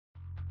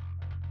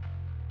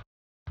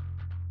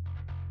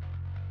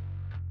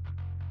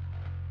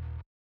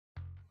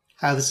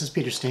Hi, this is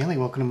Peter Stanley.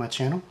 Welcome to my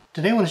channel.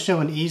 Today I want to show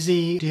an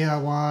easy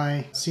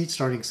DIY seed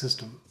starting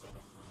system.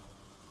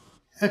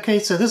 Okay,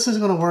 so this is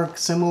going to work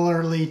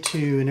similarly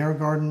to an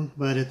AeroGarden,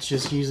 but it's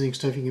just using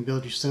stuff you can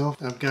build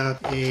yourself. I've got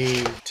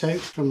a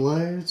tote from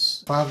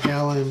Lowe's,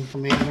 5-gallon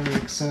Commander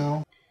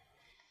XXL.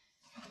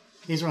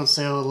 These were on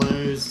sale at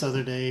Lowe's the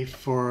other day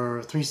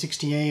for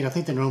 $3.68. I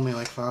think they're normally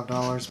like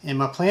 $5. And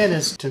my plan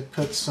is to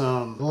put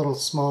some little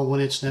small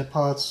 1-inch net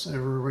pots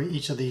over where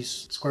each of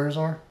these squares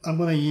are. I'm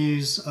going to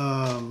use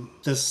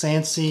this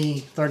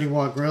Stanley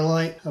 30-watt grow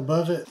light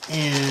above it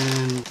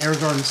and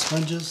AeroGarden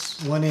sponges,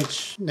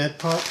 1-inch net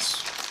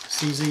pots,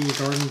 CZ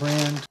Garden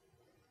brand.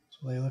 That's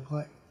what they look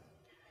like.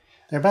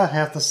 They're about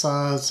half the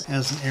size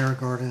as an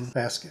AeroGarden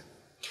basket.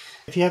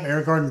 If you have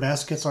AeroGarden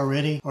baskets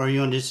already, or you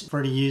want to just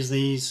prefer to use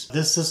these,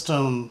 this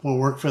system will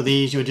work for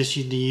these. You'll just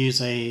need to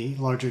use a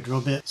larger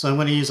drill bit. So I'm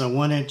going to use a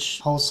 1-inch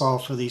hole saw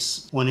for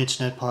these 1-inch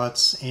net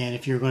pots. And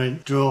if you're going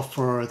to drill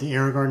for the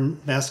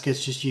AeroGarden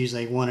baskets, just use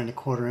a 1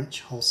 1/4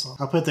 inch hole saw.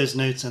 I'll put those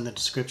notes in the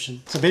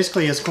description. So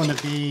basically it's going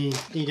to be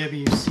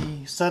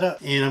DWC setup.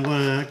 And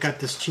I got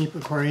this cheap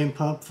aquarium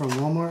pump from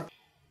Walmart.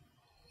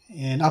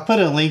 And I'll put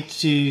a link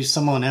to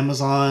some on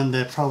Amazon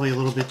that probably a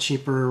little bit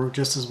cheaper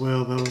just as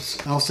well.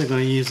 But I'm also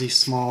going to use these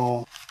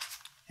small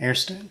air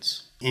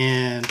stones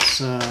and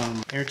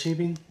some air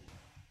tubing.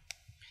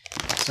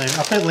 So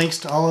I'll put links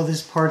to all of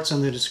these parts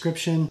in the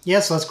description. Yeah,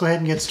 so let's go ahead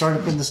and get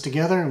started putting this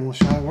together and we'll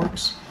show how it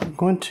works. I'm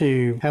going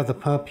to have the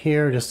pump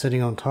here just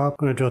sitting on top.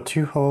 I'm going to drill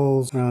 2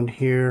 holes around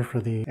here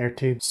for the air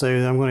tube. So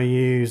I'm going to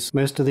use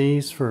most of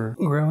these for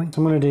growing.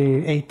 So I'm going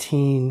to do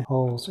 18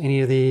 holes,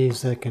 any of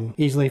these that can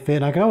easily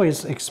fit. I can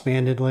always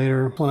expand it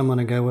later. That's what I'm going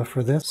to go with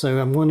for this. So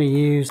I'm going to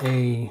use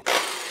a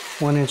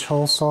 1-inch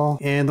hole saw.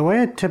 And the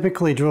way I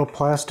typically drill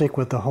plastic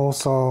with the hole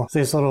saw,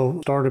 this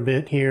little starter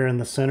bit here in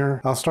the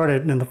center, I'll start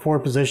it in the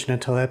forward position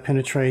until that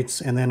penetrates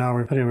and then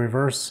I'll put it in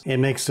reverse. It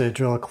makes the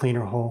drill a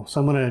cleaner hole.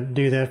 So I'm going to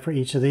do that for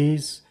each of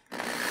these.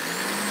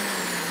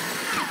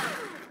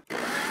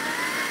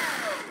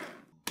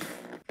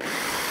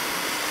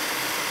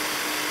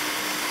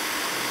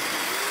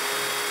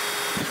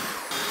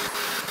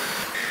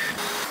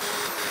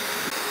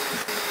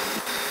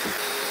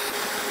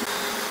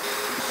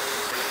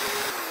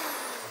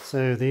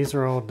 So these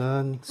are all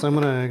done. So I'm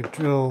going to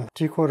drill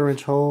 2/4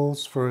 inch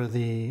holes for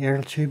the air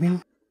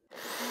tubing.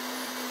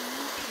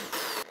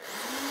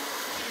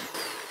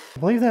 I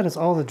believe that is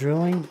all the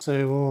drilling.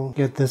 So we'll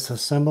get this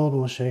assembled.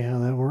 We'll show you how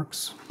that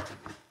works.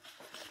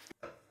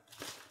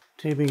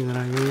 Tubing that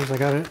I use, I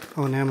got it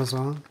on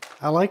Amazon.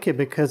 I like it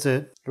because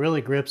it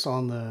really grips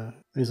on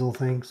these little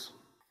things.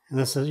 And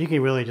this is, you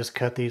can really just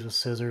cut these with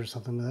scissors or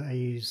something. That I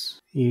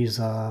use these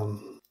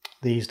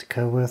to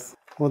cut with.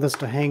 I want this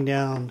to hang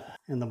down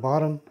in the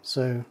bottom,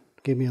 so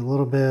give me a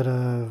little bit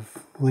of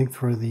length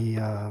for the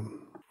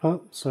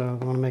pump. So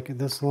I want to make it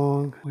this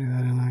long, lay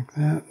that in like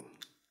that.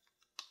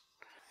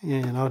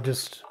 And I'll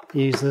just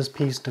use this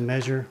piece to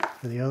measure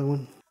for the other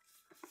one.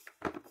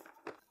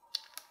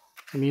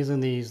 I'm using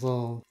these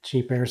little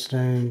cheap air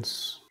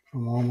stones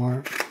from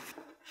Walmart.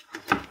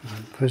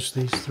 And push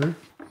these through.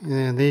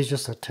 And these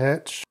just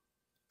attach.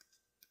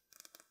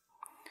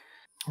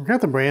 I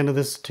got the brand of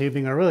this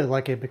tubing. I really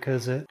like it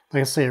because it,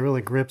 like I say, it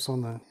really grips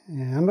on the...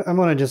 Yeah, I'm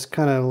going to just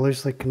kind of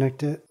loosely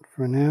connect it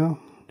for now,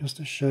 just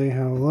to show you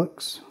how it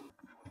looks.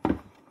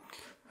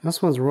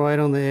 This one's right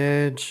on the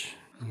edge.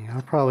 Yeah,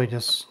 I'll probably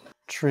just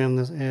trim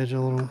this edge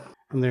a little.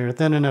 And they're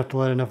thin enough to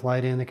let enough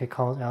light in that could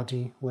cause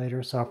algae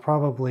later. So I'll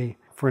probably,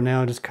 for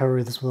now, just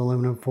cover this with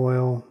aluminum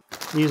foil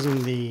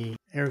using the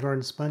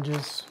AeroGarden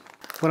sponges.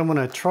 What I'm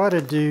going to try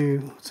to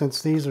do,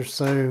 since these are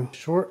so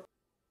short,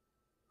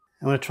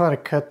 I'm going to try to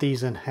cut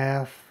these in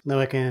half. Now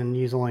I can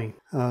use only,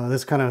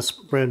 this kind of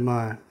spread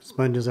my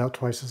sponges out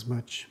twice as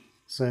much.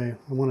 So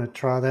I want to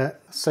try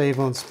that. Save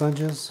on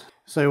sponges.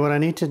 So what I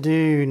need to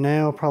do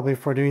now, probably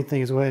before I do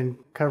anything, is go ahead and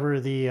cover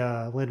the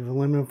lid with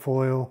aluminum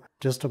foil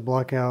just to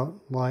block out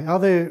light.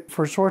 Although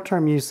for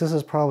short-term use, this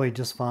is probably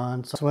just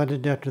fine. So what I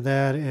did after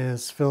that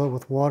is fill it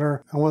with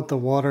water. I want the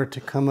water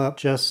to come up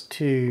just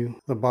to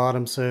the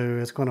bottom, so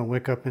it's going to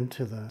wick up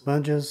into the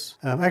sponges.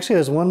 Actually,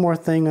 there's one more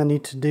thing I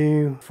need to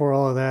do for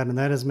all of that, and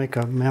that is make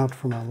a mount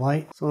for my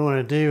light. So what I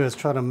want to do is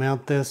try to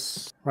mount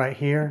this right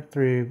here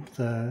through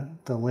the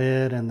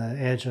lid and the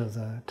edge of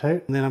the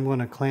tote. And then I'm going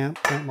to clamp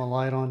my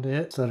light onto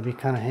it so it'll be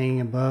kind of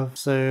hanging above.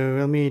 So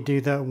let me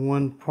do that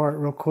one part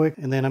real quick,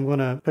 and then I'm going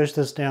to push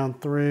this down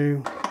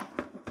through.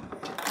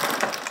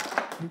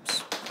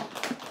 Oops.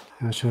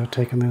 I should have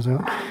taken those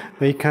out.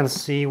 But you kind of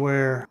see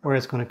where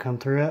it's going to come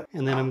through it.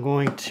 And then I'm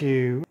going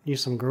to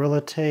use some Gorilla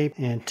Tape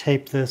and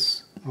tape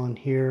this on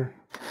here.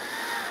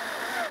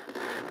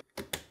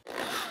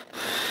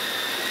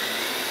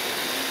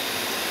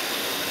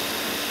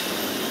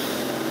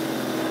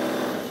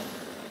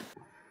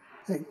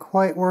 didn't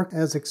quite work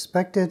as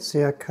expected.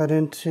 See, I cut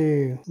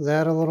into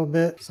that a little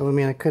bit. So, I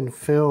mean, I couldn't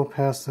fill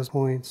past this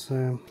point.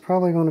 So,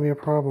 probably going to be a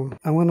problem.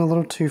 I went a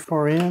little too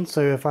far in.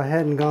 So, if I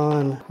hadn't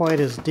gone quite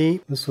as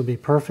deep, this would be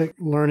perfect.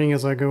 Learning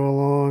as I go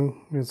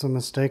along. If a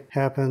mistake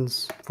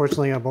happens.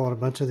 Fortunately, I bought a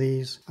bunch of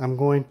these. I'm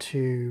going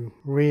to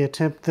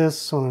reattempt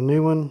this on a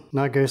new one.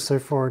 Not go so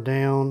far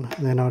down.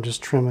 And then I'll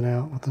just trim it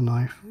out with a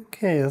knife.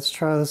 Okay, let's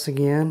try this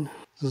again.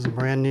 This is a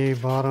brand new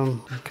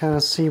bottom. Kind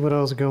of see what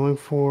I was going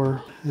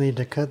for. I need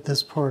to cut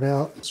this part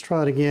out. Let's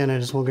try it again. I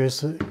just won't go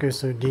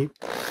so deep.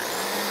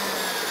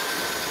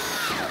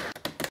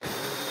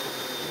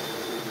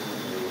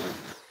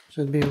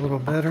 Should be a little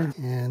better.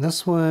 And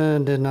this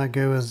one did not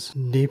go as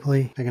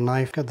deeply. Take a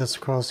knife, cut this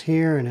across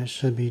here, and it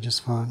should be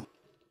just fine.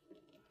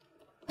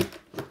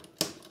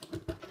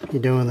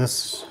 You're doing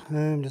this,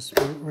 just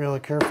be really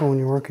careful when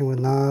you're working with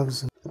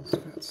knives. And this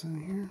fits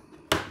in here.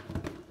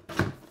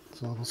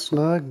 It's a little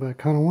snug, but I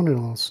kind of wanted a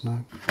little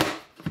snug.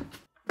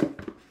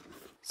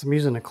 So I'm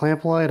using a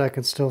clamp light. I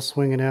can still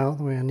swing it out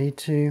the way I need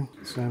to.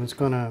 So I'm just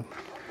gonna,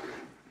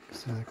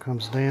 so it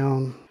comes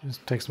down.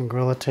 Just take some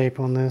Gorilla Tape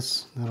on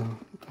this. That'll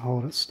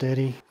hold it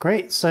steady.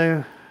 Great,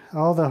 so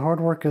all the hard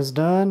work is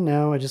done.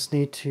 Now I just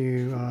need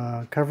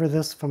to cover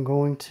this if I'm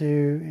going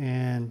to,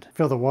 and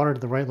fill the water to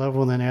the right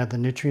level and then add the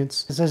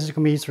nutrients. This is going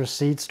to be used for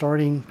seed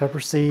starting. Pepper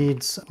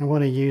seeds, I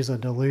want to use a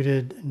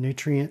diluted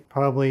nutrient,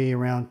 probably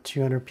around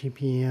 200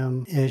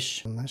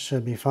 ppm-ish. That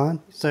should be fine.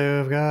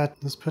 So I've got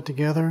this put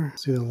together.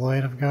 See the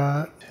light I've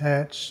got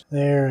attached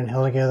there and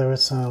held together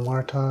with some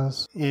wire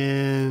ties.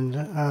 And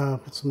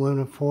put some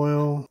aluminum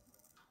foil.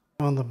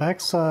 On the back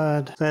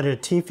side, I added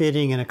a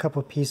T-fitting and a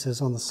couple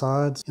pieces on the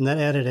sides, and that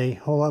added a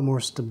whole lot more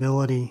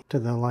stability to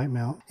the light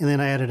mount. And then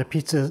I added a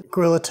piece of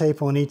Gorilla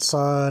Tape on each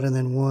side and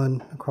then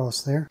one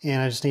across there.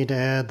 And I just need to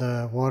add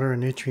the water and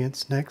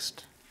nutrients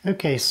next.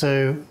 Okay,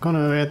 so I'm going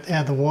to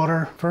add the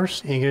water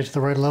first and get it to the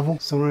right level.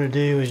 So what I'm going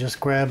to do is just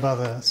grab by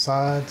the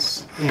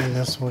sides, and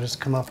this will just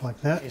come up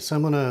like that. Okay, so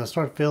I'm going to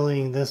start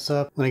filling this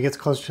up. When it gets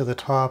closer to the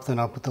top, then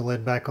I'll put the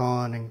lid back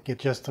on and get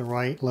just the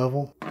right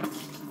level.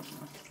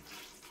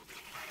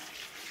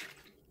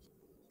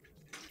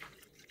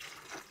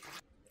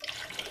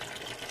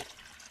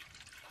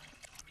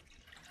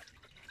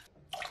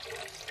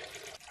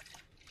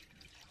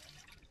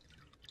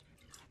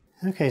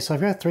 Okay, so I've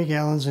got 3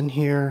 gallons in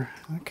here.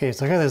 Okay,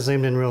 so I got that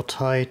zoomed in real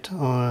tight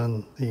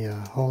on the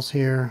holes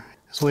here.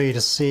 Just want you to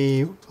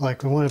see,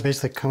 like, we want to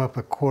basically come up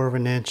 1/4 of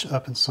an inch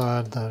up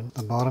inside the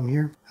bottom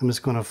here. I'm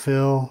just going to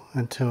fill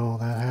until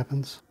that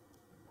happens.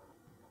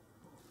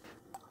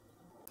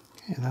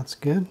 Okay, that's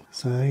good.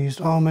 So I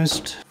used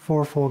almost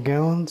 4 full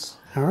gallons.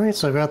 Alright,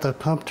 so I've got the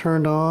pump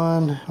turned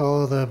on,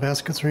 all of the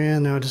baskets are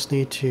in. Now I just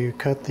need to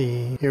cut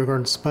the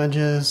AeroGarden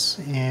sponges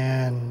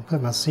and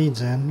put my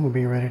seeds in. We'll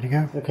be ready to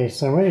go. Okay,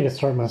 so I'm ready to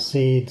start my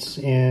seeds,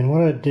 and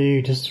what I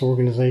do just for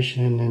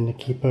organization and to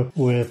keep up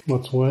with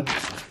what's what,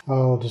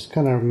 I'll just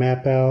kind of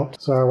map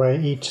out. So I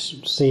write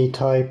each seed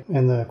type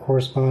in the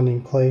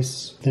corresponding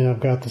place. Then I've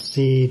got the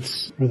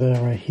seeds for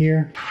that right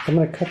here. I'm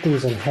going to cut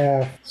these in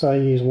half, so I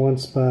use 1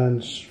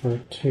 sponge for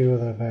 2 of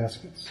the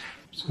baskets.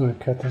 Just going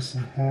to cut this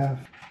in half.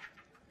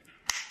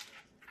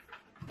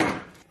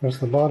 Of course,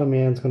 the bottom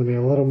end is going to be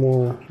a little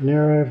more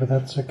narrow, but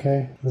that's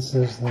okay. This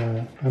is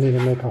I need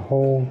to make a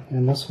hole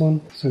in this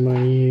one. So I'm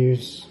going to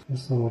use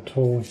this little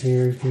tool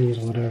here. You can use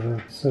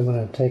whatever. So I'm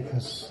going to take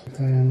this, put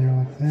that in there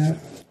like that.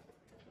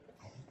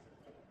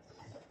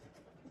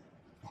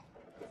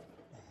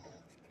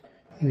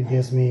 And it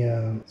gives me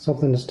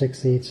something to stick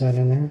seeds out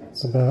in there.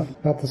 It's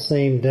about the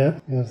same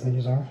depth as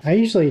these are. I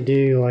usually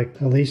do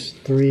like at least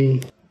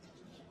 3.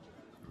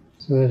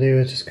 So what I do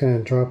is just kind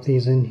of drop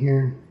these in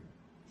here.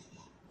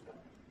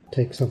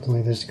 Take something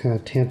like this, kind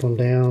of tamp them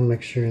down,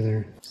 make sure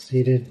they're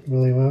seated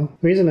really well.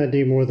 The reason I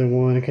do more than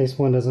one, in case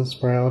one doesn't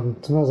sprout, and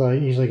sometimes I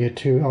usually get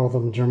 2, all of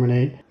them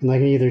germinate. And I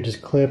can either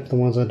just clip the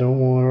ones I don't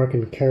want, or I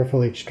can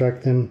carefully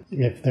extract them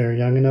if they're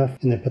young enough,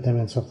 and then put them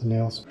in something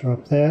else.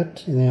 Drop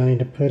that, and then I need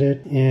to put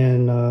it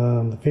in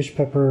the fish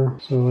pepper,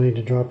 so I need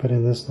to drop it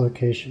in this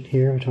location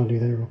here, which I'll do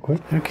that real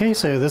quick. Okay,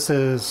 so this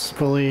is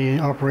fully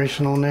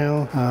operational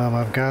now.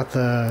 I've got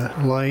the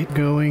light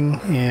going,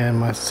 and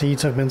my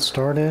seeds have been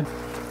started.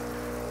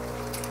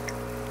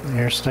 The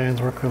air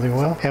stones work really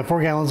well. I have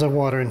 4 gallons of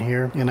water in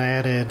here, and I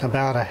added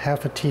about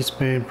 1/2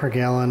 teaspoon per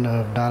gallon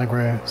of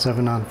dyna-gro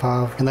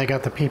 795, and they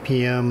got the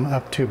ppm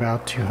up to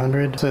about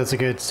 200, so it's a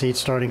good seed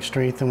starting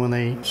strength, and when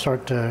they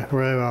start to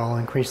grow, I'll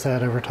increase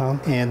that over time.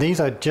 And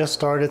these I just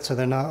started, so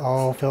they're not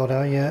all filled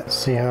out yet.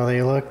 See how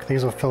they look?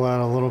 These will fill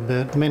out a little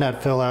bit. They may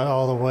not fill out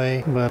all the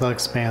way, but they'll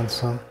expand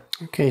some.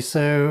 Okay,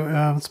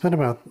 so it's been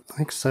about, I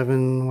think,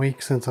 7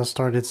 weeks since I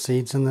started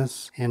seeds in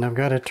this, and I've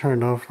got it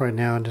turned off right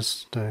now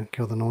just to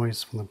kill the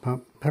noise from the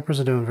pump.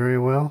 Peppers are doing very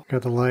well.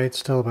 Got the light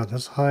still about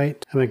this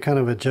height. I've been kind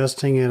of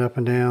adjusting it up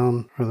and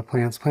down for the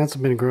plants. Plants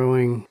have been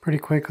growing pretty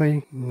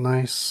quickly.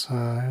 Nice,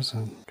 there's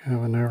a kind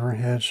of an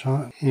overhead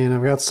shot. And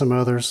I've got some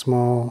other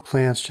small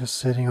plants just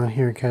sitting on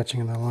here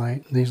catching the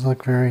light. These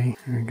look very,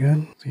 very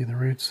good. See the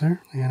roots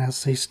there? And I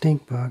see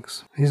stink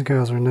bugs. These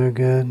guys are no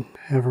good to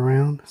have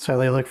around. That's how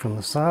they look from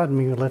the side. Let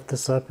me lift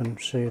this up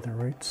and show you the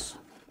roots.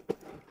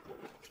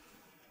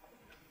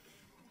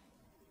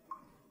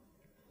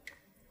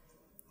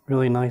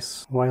 Really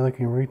nice, wide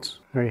looking roots.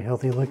 Very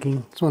healthy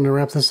looking. Just wanted to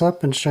wrap this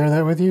up and share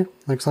that with you.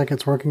 Looks like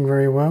it's working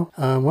very well.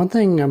 One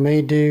thing I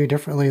may do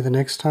differently the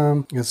next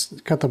time is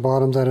cut the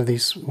bottoms out of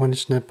these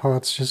 1-inch net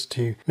pots just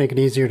to make it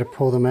easier to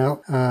pull them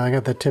out. I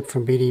got that tip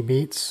from BD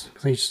Beats.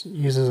 He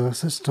uses a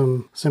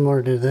system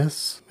similar to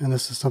this, and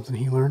this is something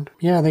he learned.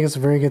 Yeah, I think it's a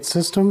very good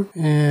system.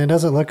 And it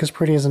doesn't look as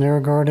pretty as an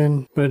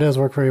AeroGarden, but it does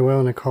work very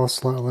well and it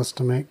costs a lot less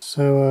to make.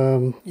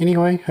 So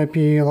anyway, hope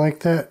you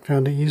liked that,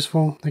 found it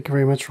useful. Thank you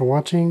very much for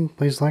watching.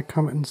 Please like,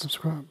 comment, and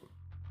subscribe.